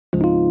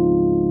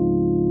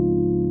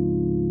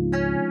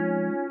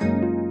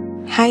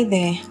Hi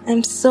there,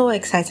 I'm so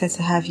excited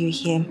to have you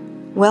here.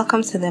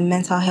 Welcome to the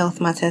Mental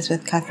Health Matters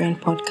with Catherine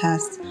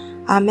podcast.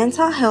 Our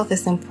mental health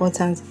is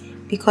important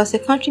because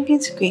it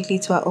contributes greatly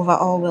to our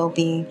overall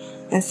well-being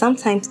and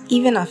sometimes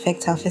even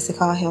affects our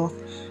physical health.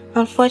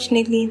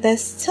 Unfortunately,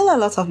 there's still a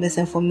lot of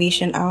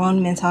misinformation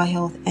around mental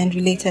health and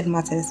related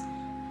matters.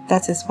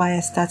 That is why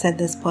I started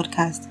this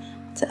podcast,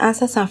 to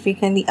answer some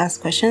frequently asked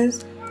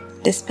questions,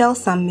 dispel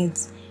some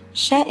myths,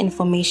 share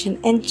information,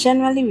 and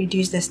generally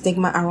reduce the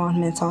stigma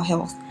around mental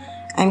health.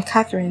 I'm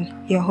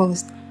Catherine, your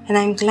host, and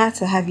I'm glad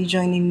to have you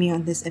joining me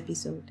on this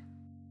episode.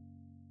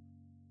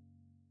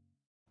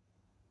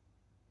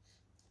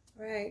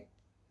 Right.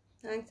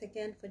 Thanks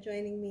again for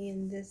joining me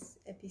in this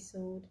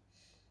episode.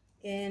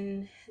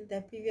 In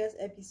the previous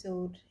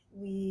episode,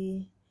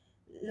 we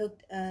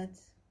looked at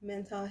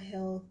mental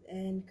health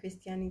and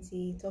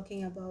Christianity,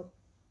 talking about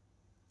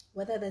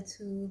whether the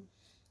two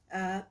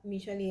are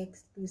mutually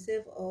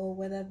exclusive or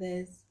whether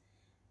there's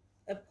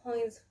a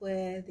point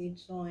where they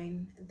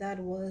join. That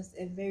was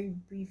a very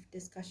brief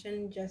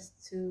discussion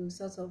just to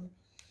sort of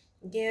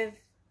give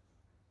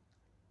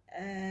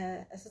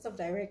a sort of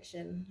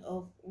direction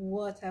of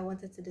what I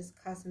wanted to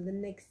discuss in the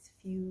next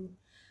few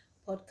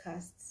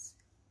podcasts.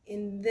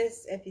 In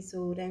this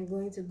episode, I'm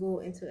going to go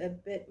into a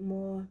bit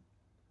more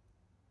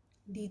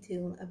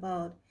detail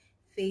about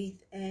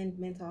faith and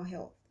mental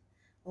health,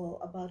 or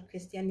about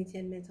Christianity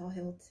and mental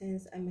health.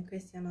 Since I'm a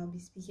Christian, I'll be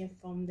speaking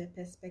from the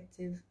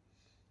perspective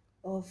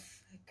of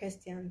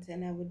Christians,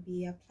 and I would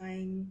be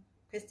applying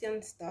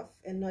Christian stuff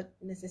and not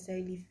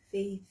necessarily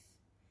faith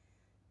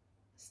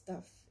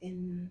stuff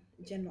in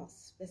general,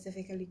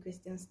 specifically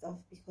Christian stuff,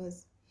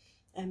 because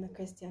I'm a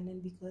Christian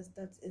and because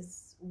that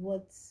is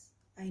what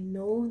I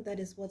know,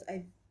 that is what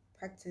I've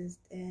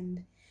practiced,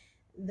 and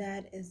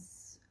that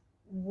is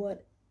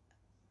what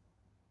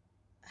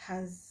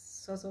has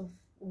sort of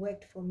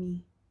worked for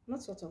me.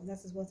 Not sort of,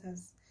 that is what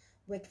has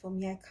worked for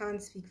me. I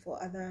can't speak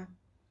for other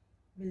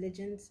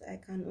religions. I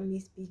can only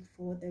speak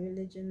for the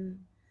religion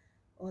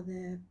or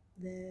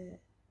the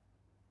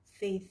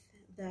faith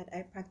that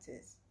I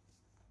practice.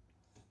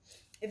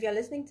 If you're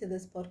listening to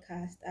this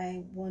podcast,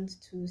 I want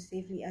to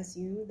safely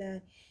assume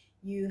that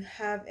you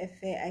have a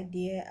fair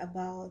idea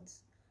about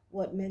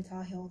what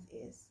mental health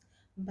is.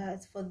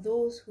 But for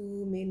those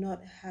who may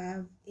not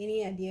have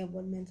any idea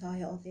what mental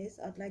health is,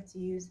 I'd like to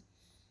use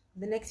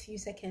the next few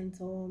seconds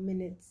or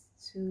minutes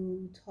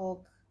to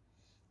talk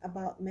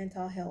about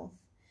mental health.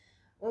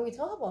 When we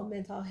talk about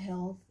mental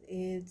health,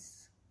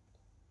 it's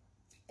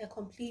a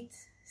complete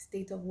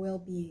state of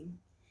well-being.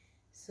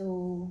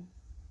 So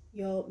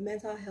your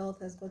mental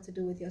health has got to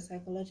do with your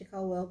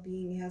psychological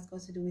well-being, it has got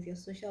to do with your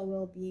social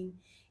well-being,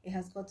 it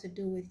has got to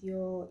do with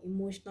your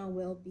emotional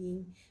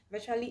well-being.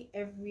 Virtually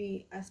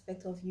every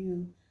aspect of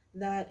you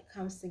that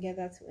comes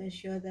together to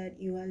ensure that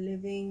you are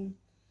living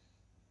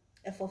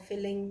a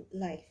fulfilling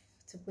life,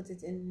 to put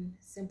it in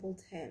simple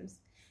terms.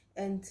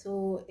 And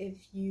so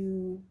if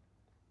you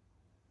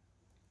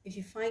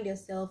find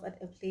yourself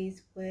at a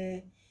place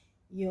where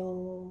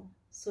your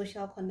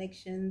social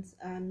connections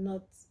are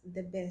not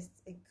the best,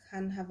 it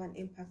can have an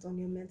impact on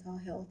your mental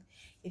health.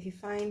 If you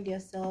find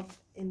yourself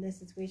in a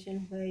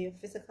situation where your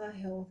physical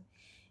health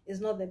is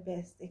not the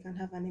best, it can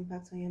have an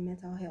impact on your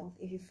mental health.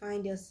 If you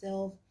find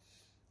yourself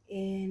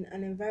in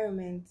an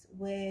environment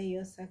where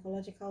your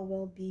psychological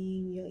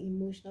well-being, your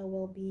emotional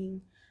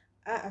well-being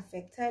are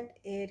affected,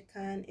 it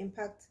can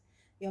impact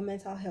your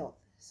mental health.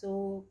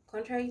 So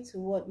contrary to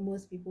what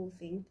most people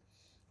think,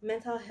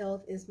 mental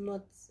health is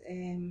not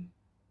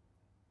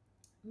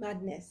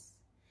madness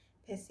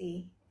per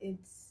se.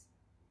 It's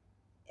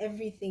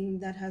everything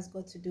that has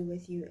got to do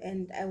with you.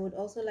 And I would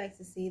also like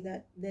to say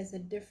that there's a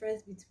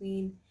difference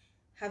between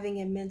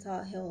having a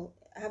mental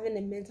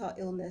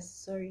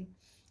illness,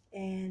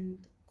 and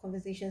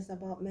conversations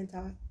about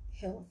mental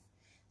health.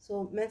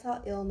 So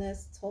mental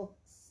illness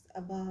talks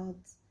about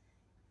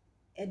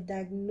a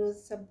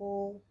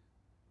diagnosable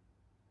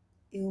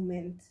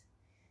ailment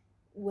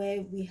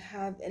where we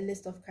have a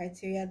list of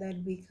criteria that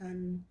we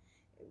can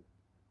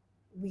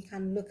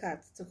look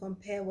at to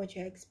compare what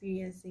you're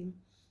experiencing,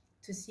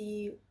 to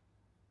see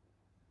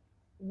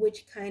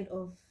which kind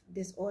of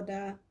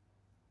disorder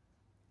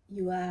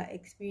you are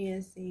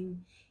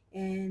experiencing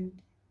and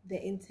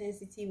the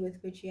intensity with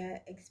which you are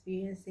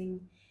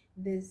experiencing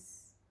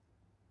this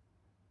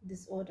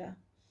disorder.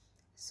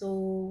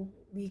 So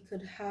we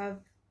could have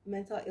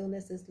mental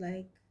illnesses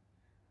like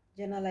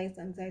generalized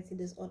anxiety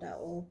disorder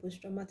or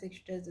post-traumatic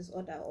stress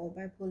disorder or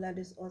bipolar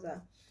disorder,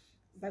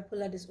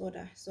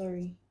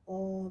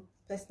 or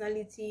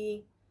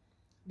personality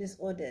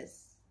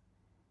disorders.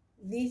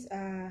 These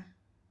are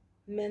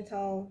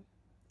mental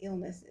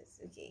illnesses,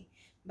 okay?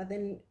 But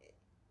then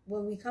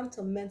when we come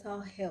to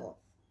mental health,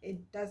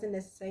 it doesn't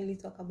necessarily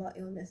talk about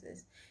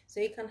illnesses.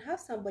 So you can have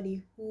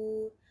somebody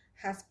who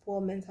has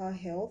poor mental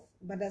health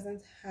but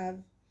doesn't have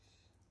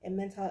a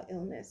mental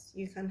illness.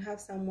 You can have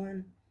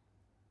someone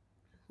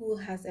who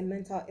has a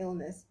mental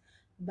illness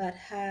but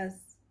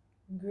has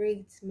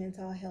great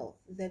mental health.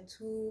 The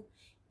two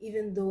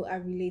even though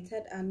are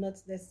related, are not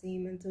the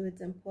same, and so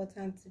it's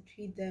important to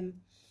treat them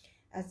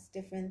as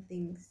different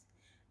things.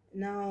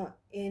 Now,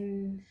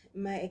 in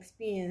my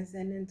experience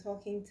and in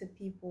talking to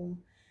people,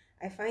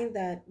 I find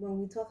that when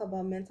we talk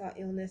about mental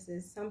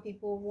illnesses, some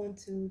people want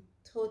to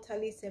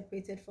totally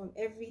separate it from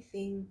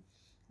everything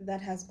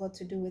that has got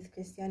to do with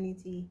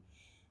Christianity.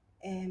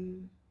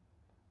 Um,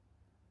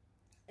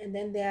 and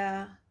then there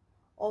are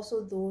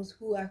also those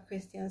who are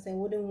Christians and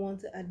wouldn't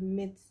want to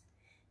admit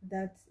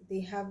that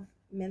they have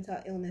mental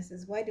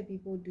illnesses. Why do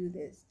people do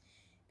this?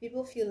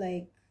 People feel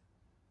like,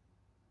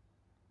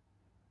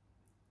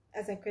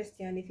 as a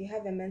Christian, if you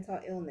have a mental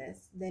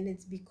illness, then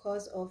it's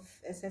because of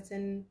a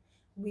certain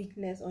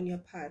weakness on your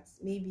part.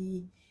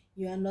 Maybe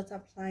you are not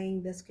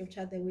applying the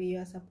scripture the way you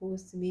are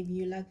supposed to. Maybe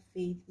you lack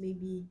faith.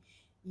 Maybe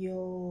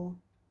your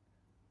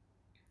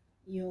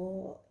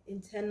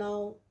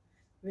internal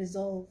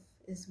resolve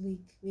is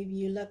weak. Maybe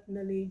you lack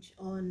knowledge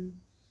on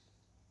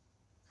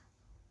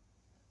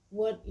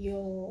what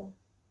your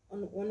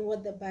on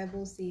what the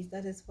Bible says.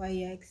 That is why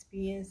you're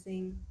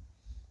experiencing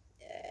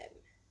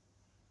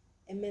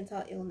a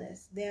mental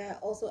illness. There are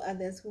also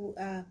others who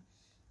are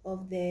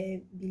of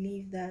the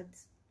belief that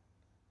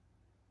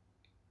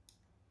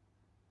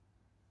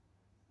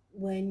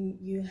when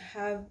you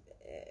have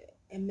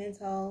a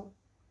mental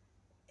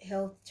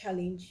health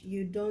challenge,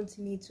 you don't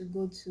need to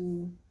go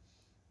to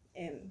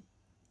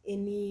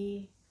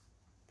any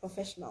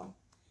professional,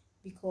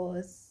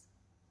 because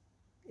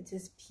it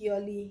is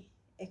purely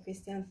a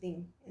Christian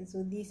thing. And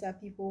so these are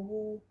people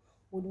who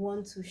would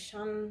want to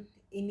shun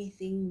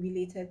anything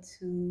related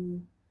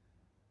to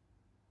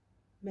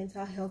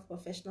mental health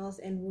professionals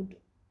and would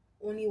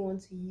only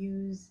want to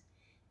use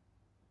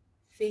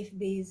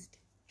faith-based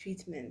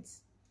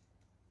treatments.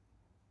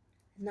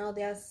 Now,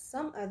 there are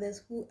some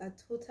others who are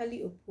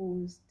totally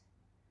opposed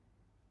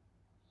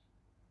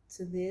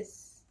to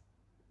this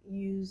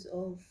use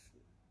of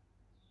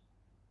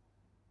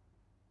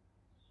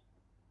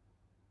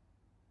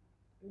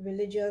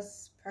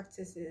religious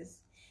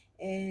practices,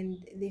 and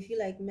they feel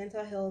like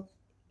mental health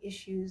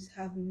issues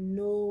have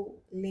no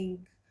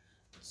link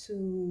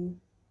to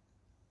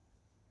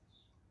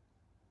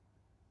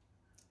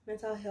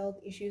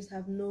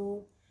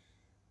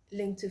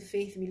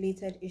faith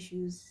related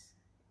issues.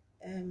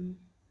 um,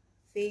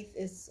 Faith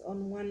is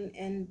on one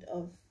end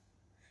of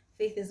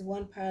faith is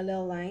one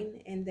parallel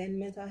line, and then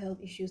mental health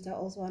issues are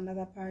also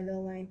another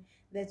parallel line.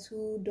 The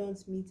two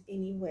don't meet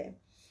anywhere.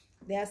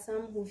 There are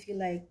some who feel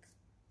like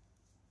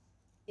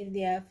if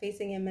they are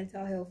facing a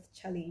mental health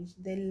challenge,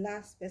 the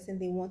last person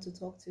they want to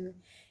talk to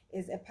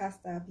is a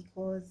pastor,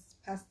 because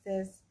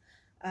pastors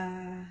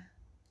are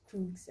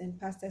crooks and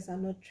pastors are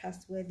not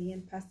trustworthy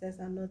and pastors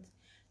are not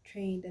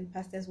trained and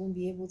pastors won't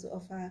be able to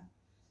offer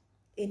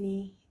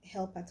any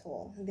help at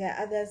all. There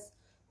are others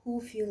who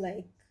feel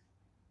like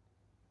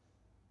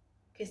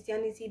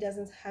Christianity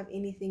doesn't have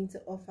anything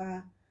to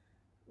offer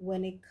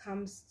when it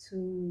comes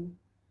to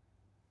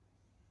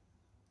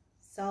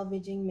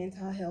salvaging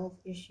mental health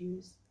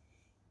issues.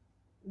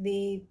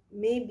 They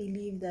may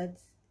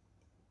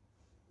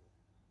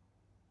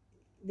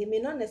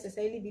not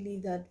necessarily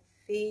believe that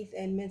faith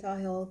and mental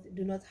health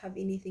do not have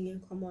anything in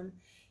common.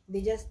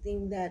 They just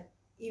think that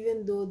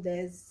even though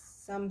there's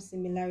some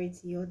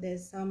similarity or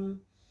there's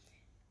some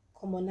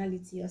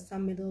commonality or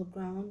some middle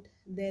ground,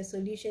 the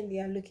solution they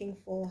are looking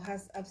for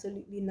has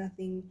absolutely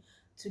nothing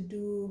to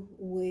do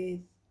with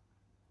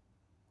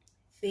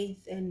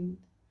faith and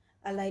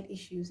allied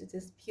issues. It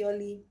is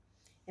purely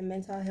a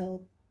mental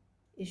health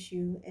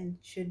issue and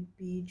should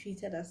be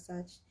treated as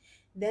such.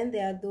 Then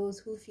there are those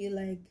who feel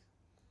like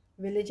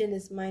religion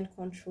is mind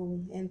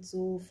control, and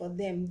so for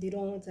them, they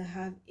don't want to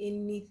have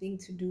anything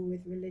to do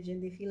with religion.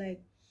 They feel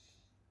like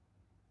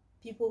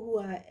people who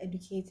are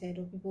educated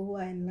or people who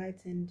are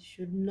enlightened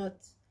should not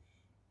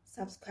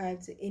subscribe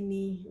to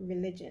any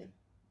religion.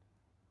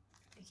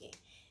 Okay,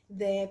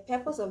 the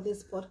purpose of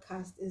this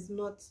podcast is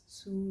not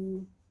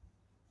to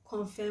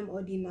confirm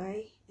or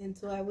deny, and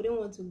so I wouldn't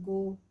want to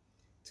go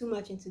too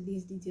much into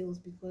these details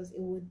because it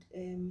would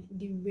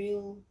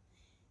derail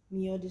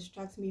me or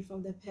distract me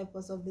from the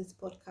purpose of this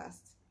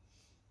podcast.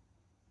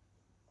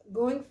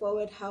 Going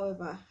forward,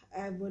 however,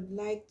 I would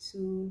like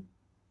to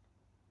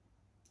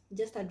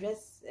just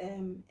address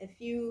a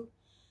few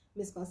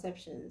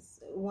misconceptions.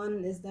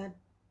 One is that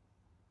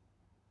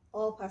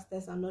all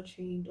pastors are not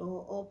trained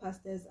or all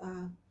pastors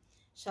are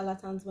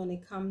charlatans when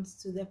it comes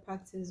to the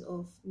practice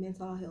of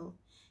mental health.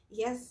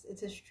 Yes,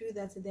 it is true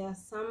that there are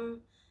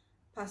some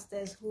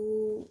pastors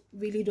who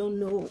really don't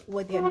know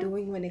what they're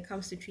doing when it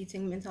comes to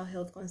treating mental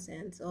health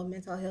concerns or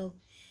mental health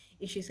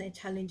issues and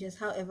challenges.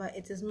 However,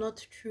 it is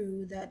not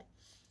true that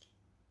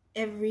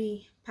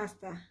every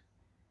pastor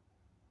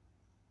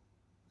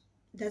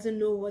doesn't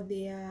know what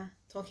they are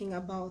talking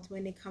about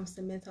when it comes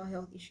to mental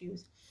health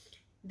issues.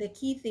 The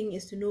key thing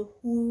is to know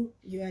who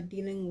you are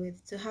dealing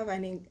with, to have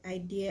an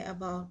idea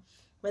about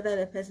whether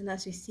the person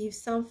has received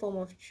some form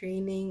of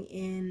training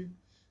in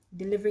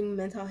delivering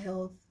mental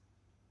health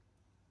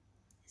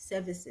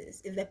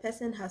services. If the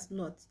person has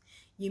not,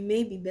 you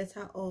may be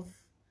better off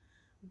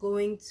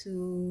going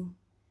to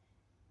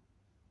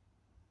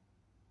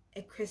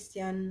a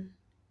Christian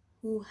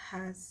who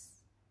has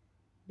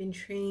been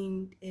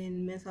trained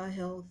in mental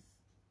health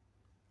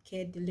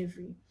care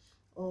delivery,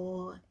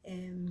 or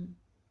a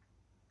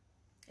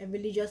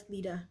religious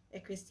leader, a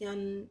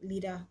Christian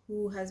leader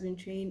who has been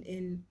trained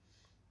in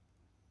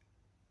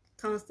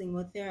counseling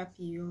or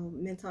therapy or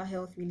mental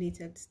health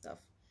related stuff.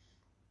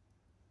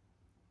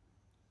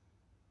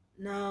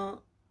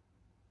 Now,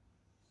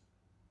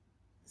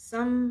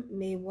 some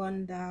may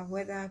wonder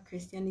whether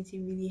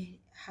Christianity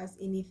really has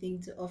anything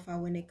to offer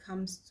when it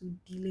comes to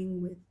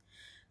dealing with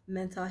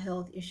mental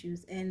health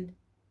issues. And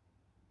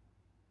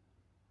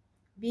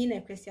being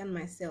a Christian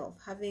myself,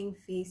 having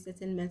faced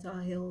certain mental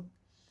health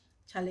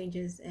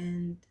challenges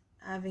and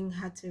having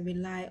had to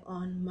rely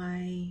on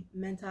my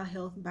mental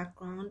health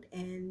background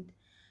and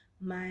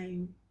my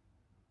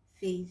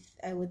faith,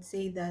 I would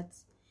say that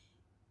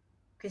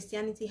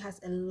Christianity has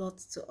a lot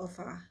to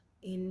offer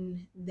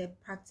in the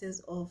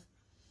practice of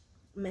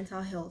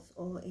mental health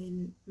or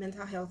in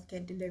mental health care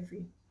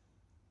delivery.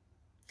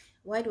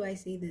 Why do I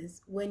say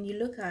this? When you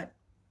look at,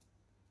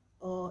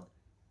 or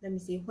let me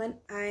see, when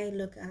I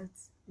look at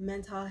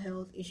mental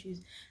health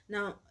issues,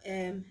 now,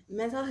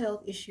 mental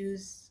health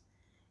issues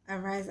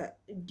arise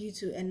due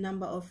to a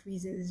number of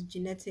reasons: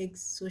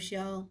 genetics,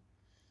 social,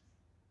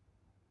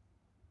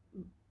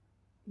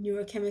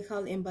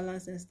 neurochemical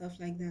imbalance, and stuff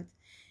like that.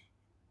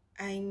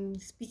 I'm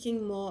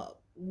speaking more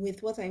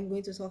with what I'm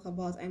going to talk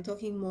about. I'm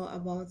talking more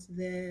about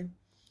the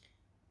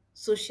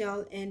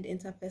social and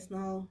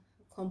interpersonal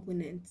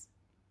components.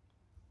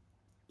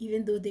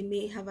 Even though they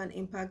may have an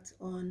impact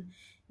on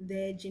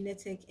the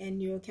genetic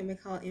and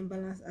neurochemical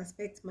imbalance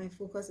aspect, my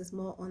focus is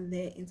more on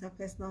the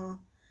interpersonal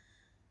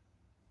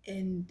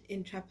and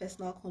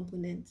intrapersonal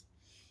component.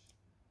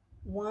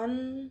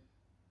 One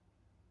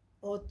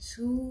or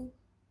two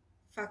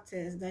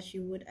factors that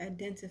you would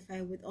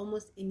identify with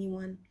almost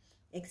anyone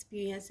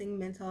experiencing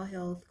mental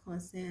health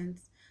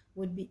concerns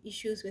would be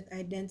issues with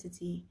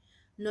identity,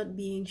 not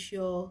being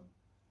sure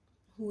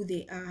who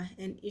they are,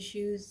 and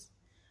issues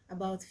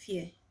about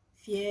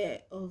fear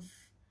of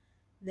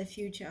the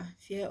future,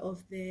 fear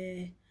of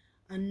the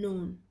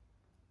unknown,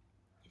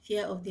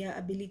 fear of their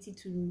ability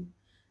to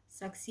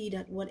succeed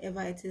at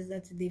whatever it is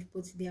that they've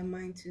put their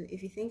mind to.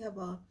 If you think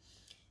about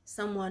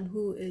someone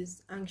who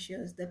is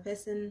anxious, the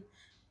person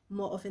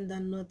more often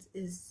than not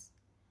is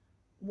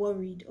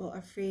worried or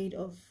afraid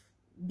of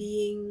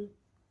being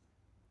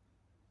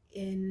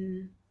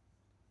in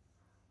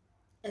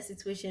a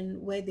situation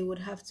where they would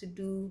have to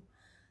do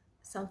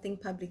something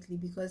publicly,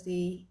 because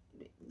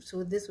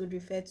so this would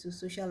refer to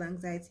social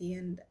anxiety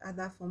and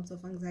other forms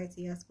of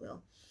anxiety as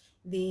well.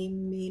 They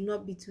may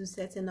not be too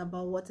certain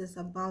about what is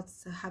about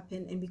to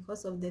happen, and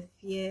because of the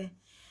fear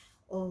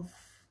of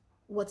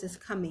what is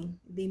coming,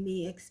 they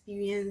may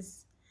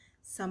experience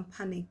some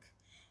panic.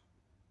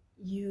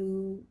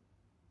 You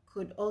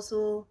could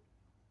also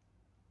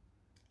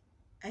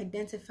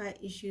identify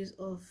issues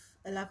of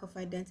a lack of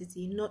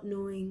identity, not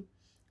knowing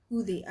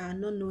who they are,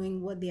 not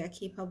knowing what they are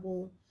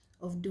capable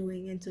of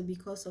doing, and so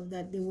because of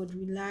that, they would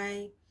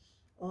rely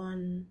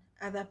on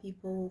other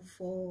people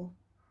for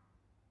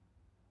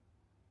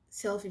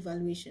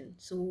self-evaluation.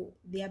 So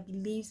their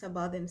beliefs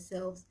about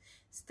themselves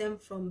stem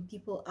from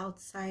people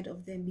outside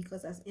of them,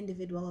 because as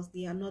individuals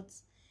they are not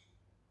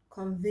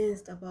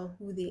convinced about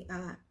who they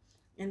are.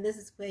 And this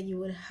is where you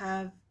would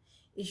have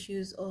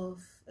issues of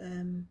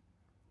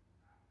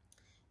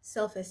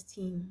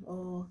self-esteem,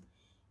 or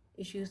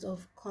issues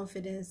of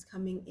confidence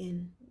coming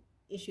in,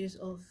 issues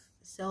of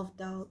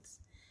self-doubt,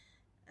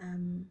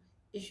 um,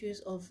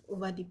 issues of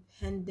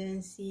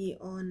over-dependency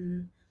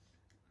on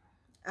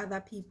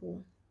other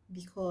people,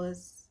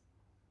 because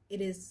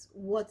it is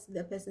what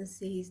the person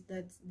says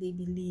that they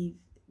believe.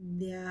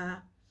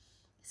 Their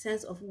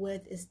sense of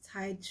worth is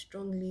tied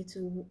strongly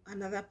to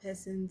another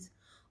person's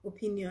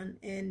opinion,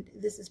 and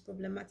this is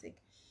problematic.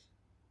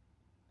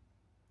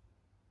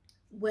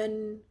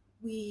 When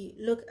we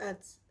look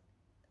at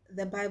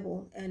the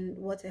Bible and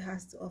what it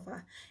has to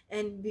offer,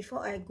 and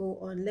before I go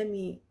on, let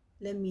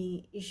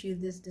me issue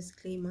this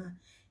disclaimer.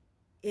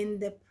 In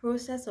the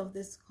process of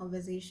this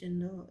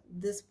conversation, or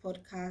this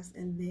podcast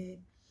and the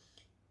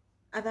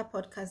other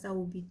podcasts that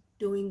we'll be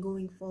doing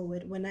going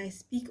forward, when I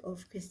speak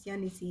of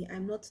Christianity,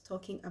 I'm not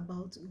talking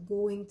about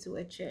going to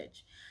a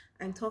church.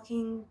 I'm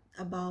talking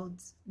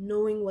about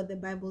knowing what the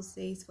Bible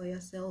says for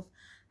yourself,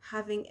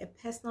 having a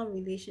personal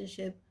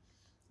relationship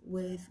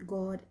with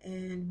God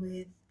and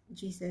with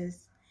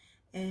Jesus,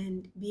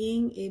 and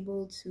being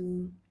able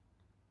to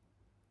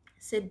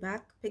sit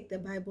back, pick the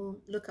Bible,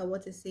 look at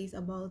what it says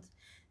about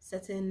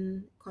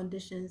certain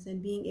conditions,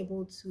 and being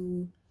able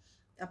to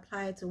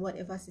apply it to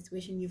whatever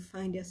situation you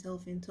find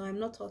yourself in. So I'm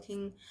not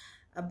talking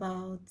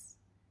about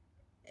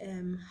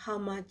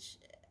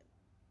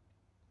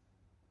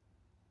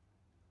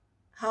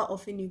how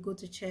often you go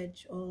to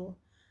church, or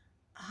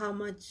how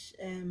much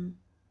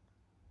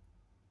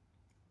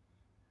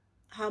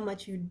how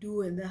much you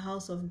do in the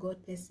house of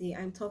God per se.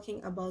 I'm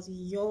talking about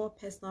your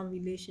personal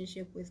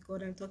relationship with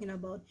God. I'm talking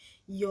about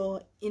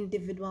your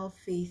individual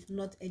faith,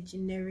 not a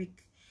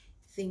generic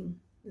thing.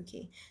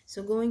 Okay,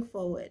 so going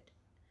forward,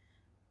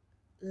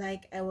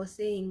 like I was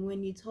saying,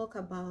 when you look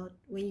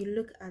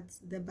at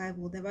the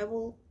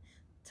Bible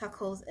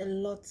tackles a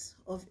lot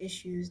of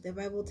issues. The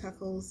Bible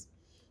tackles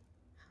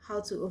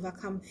how to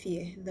overcome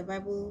fear. The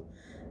Bible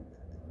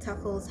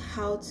tackles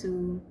how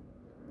to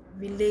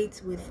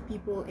relate with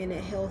people in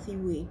a healthy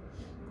way.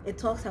 It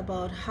talks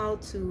about how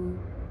to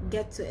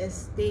get to a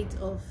state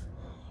of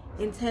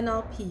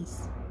internal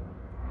peace,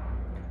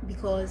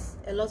 because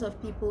a lot of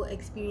people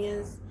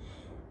experience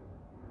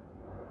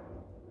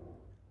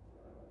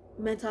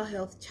mental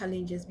health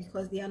challenges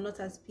because they are not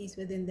at peace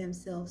within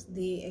themselves.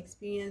 They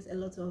experience a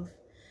lot of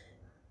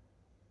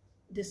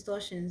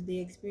distortions, they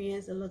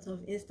experience a lot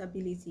of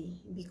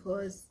instability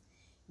because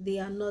they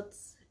are not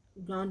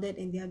grounded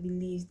in their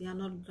beliefs, they are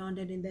not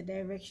grounded in the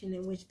direction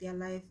in which their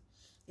life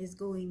is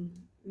going.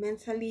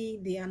 Mentally,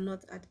 they are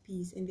not at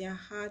peace. In their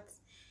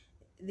hearts,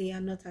 they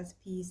are not at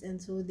peace,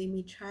 and so they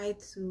may try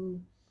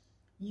to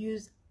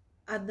use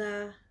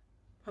other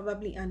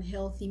probably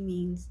unhealthy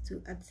means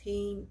to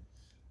attain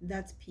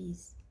that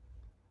peace.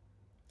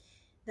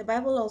 The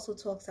Bible also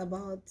talks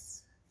about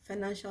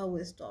financial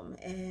wisdom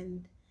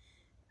and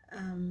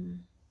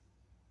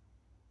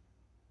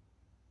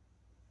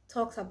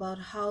talks about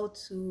how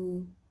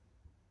to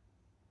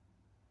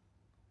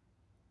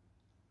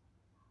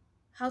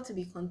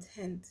be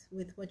content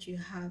with what you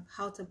have,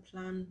 how to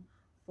plan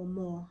for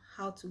more,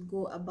 how to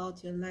go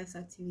about your life's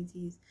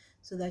activities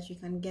so that you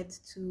can get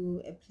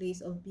to a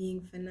place of being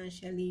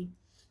financially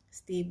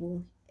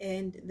stable.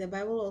 And the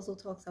Bible also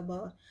talks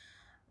about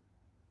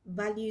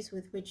values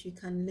with which you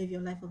can live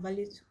your life, or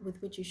values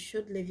with which you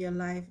should live your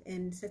life,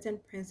 and certain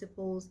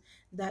principles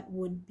that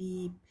would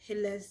be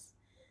pillars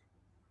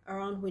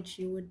around which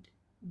you would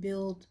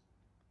build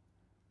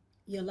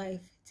your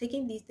life.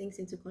 Taking these things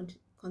into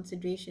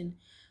consideration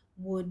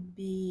would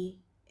be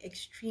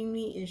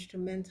extremely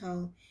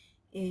instrumental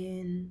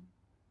in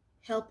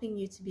helping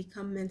you to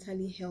become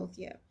mentally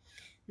healthier.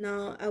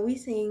 Now, are we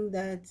saying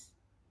that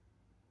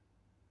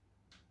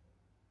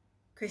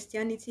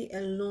Christianity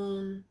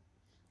alone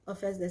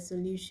offers the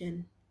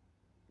solution?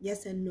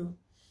 Yes and no.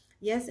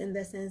 Yes, in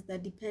the sense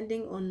that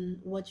depending on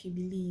what you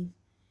believe,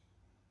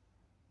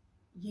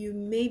 you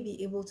may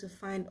be able to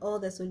find all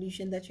the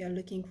solution that you are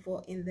looking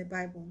for in the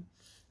Bible.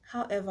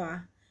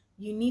 However,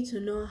 you need to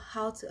know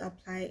how to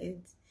apply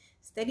it.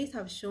 Studies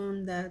have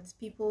shown that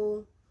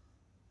people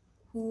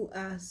who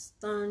are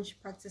staunch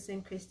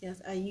practicing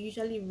Christians are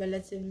usually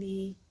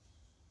relatively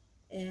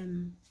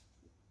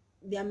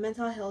their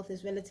mental health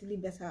is relatively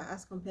better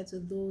as compared to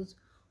those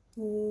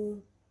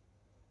who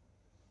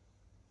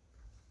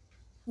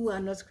are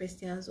not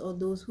Christians, or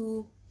those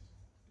who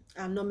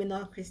are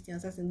nominal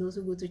Christians, as in those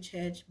who go to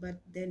church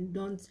but then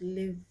don't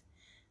live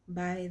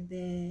by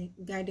the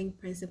guiding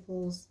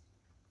principles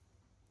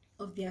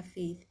of their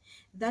faith.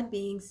 That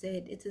being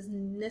said, it is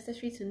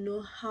necessary to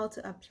know how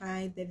to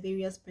apply the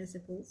various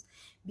principles,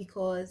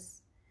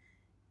 because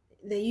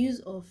the use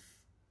of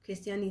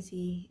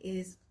Christianity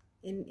is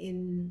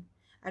in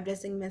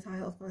addressing mental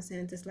health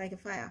concerns is like a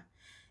fire.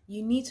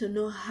 You need to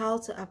know how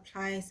to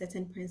apply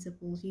certain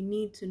principles. You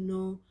need to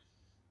know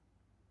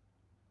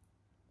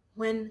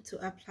when to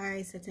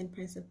apply certain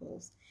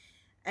principles.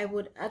 I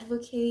would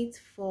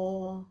advocate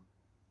for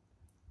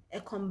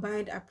a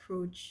combined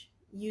approach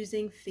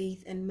using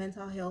faith and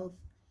mental health,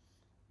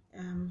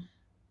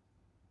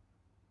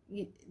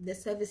 the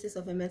services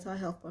of a mental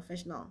health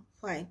professional.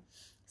 Why?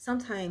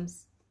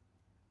 Sometimes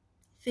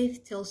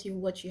faith tells you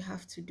what you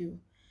have to do.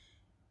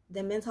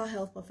 The mental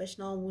health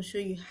professional will show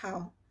you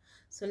how.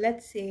 So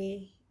let's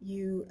say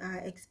you are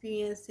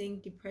experiencing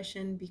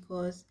depression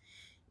because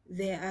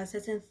there are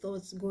certain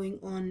thoughts going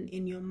on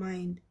in your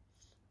mind,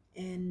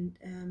 and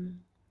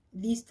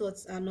these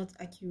thoughts are not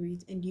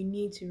accurate, and you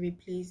need to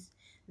replace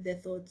the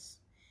thoughts.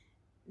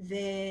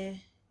 The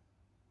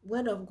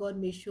Word of God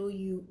may show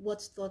you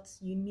what thoughts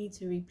you need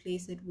to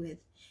replace it with.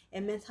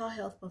 A mental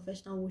health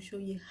professional will show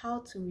you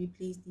how to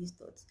replace these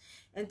thoughts.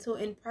 And so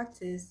in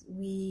practice,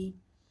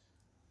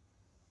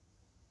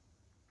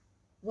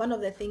 one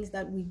of the things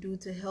that we do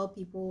to help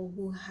people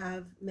who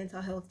have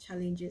mental health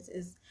challenges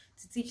is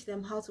to teach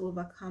them how to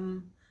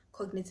overcome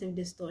cognitive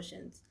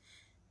distortions.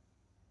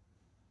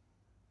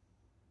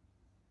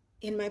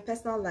 In my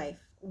personal life,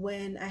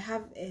 when I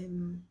have a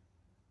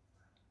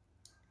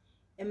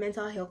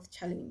mental health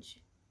challenge,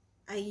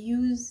 I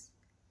use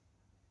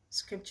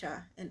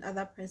scripture and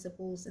other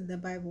principles in the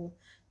Bible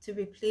to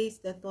replace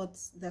the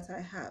thoughts that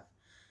I have.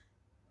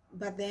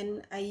 But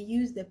then I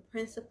use the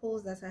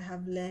principles that I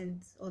have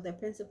learned, or the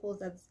principles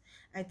that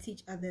I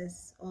teach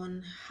others,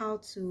 on how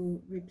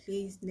to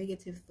replace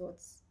negative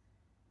thoughts,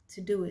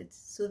 to do it,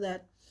 so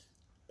that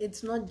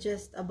it's not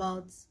just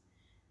about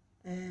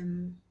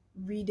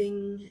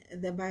reading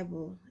the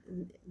Bible.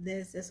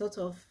 There's a sort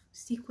of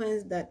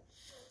sequence that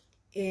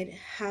it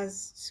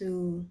has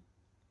to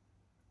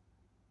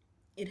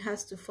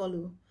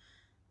follow.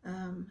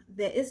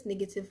 there is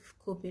negative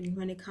coping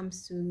when it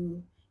comes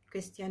to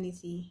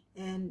Christianity,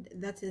 and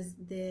that is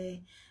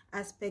the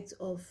aspect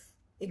of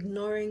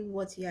ignoring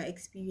what you are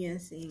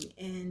experiencing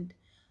and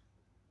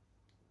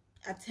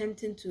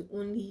attempting to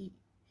only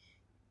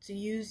to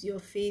use your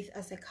faith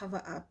as a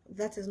cover up.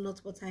 That is not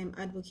what I'm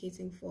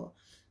advocating for.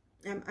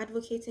 I'm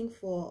advocating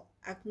for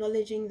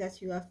acknowledging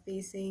that you are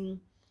facing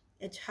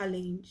a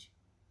challenge,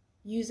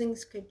 using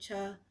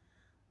scripture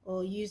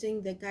or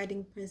using the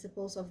guiding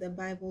principles of the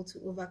Bible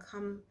to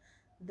overcome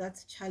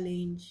that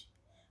challenge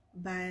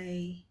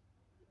by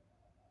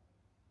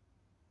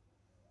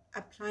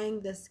applying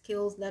the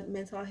skills that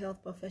mental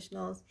health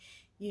professionals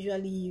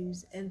usually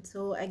use. And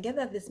so I get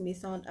that this may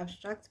sound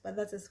abstract, but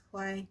that is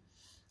why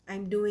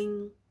I'm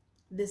doing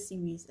this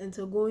series. And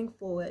so going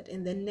forward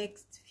in the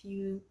next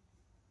few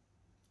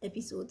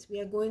episodes, we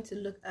are going to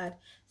look at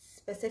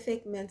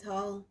specific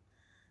mental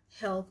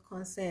health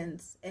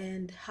concerns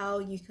and how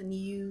you can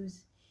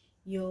use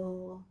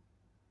your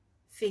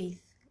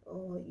faith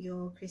or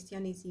your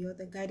Christianity or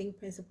the guiding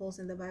principles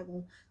in the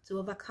Bible to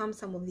overcome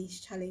some of these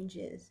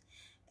challenges.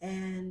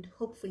 And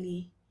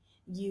hopefully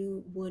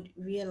you would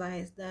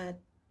realize that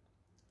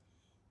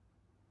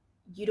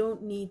you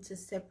don't need to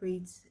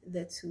separate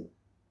the two.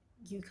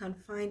 You can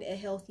find a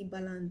healthy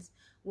balance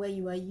where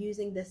you are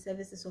using the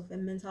services of a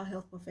mental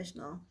health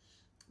professional,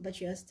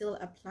 but you are still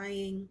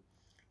applying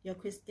your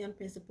Christian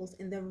principles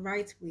in the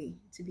right way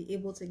to be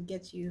able to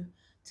get you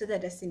to the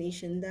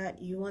destination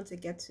that you want to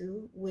get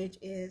to, which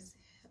is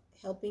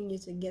helping you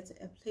to get to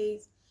a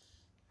place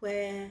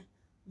where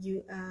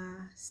you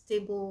are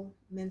stable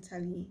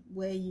mentally,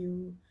 where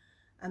you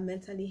are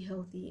mentally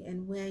healthy,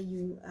 and where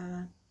you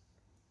are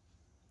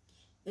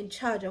in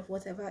charge of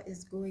whatever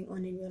is going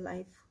on in your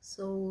life.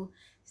 So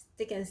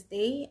stick and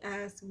stay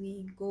as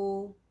we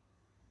go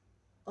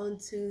on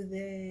to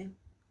the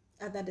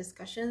other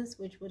discussions,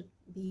 which would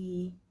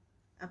be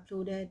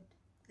uploaded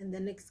in the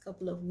next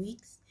couple of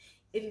weeks.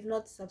 If you've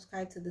not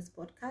subscribed to this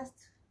podcast,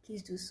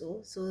 please do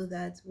so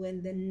that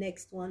when the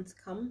next ones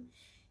come,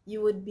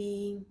 you would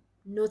be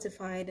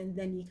notified and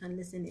then you can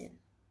listen in.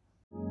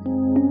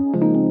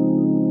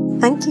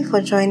 Thank you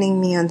for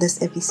joining me on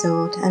this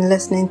episode and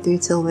listening through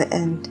till the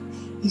end.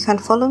 You can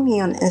follow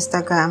me on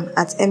Instagram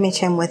at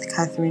MHM with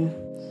Catherine.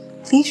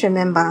 Please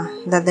remember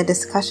that the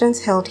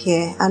discussions held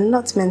here are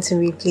not meant to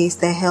replace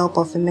the help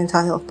of a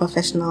mental health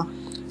professional.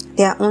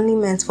 They are only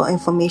meant for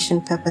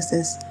information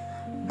purposes.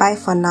 Bye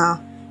for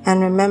now,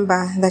 and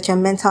remember that your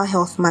mental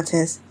health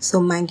matters,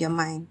 so mind your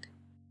mind.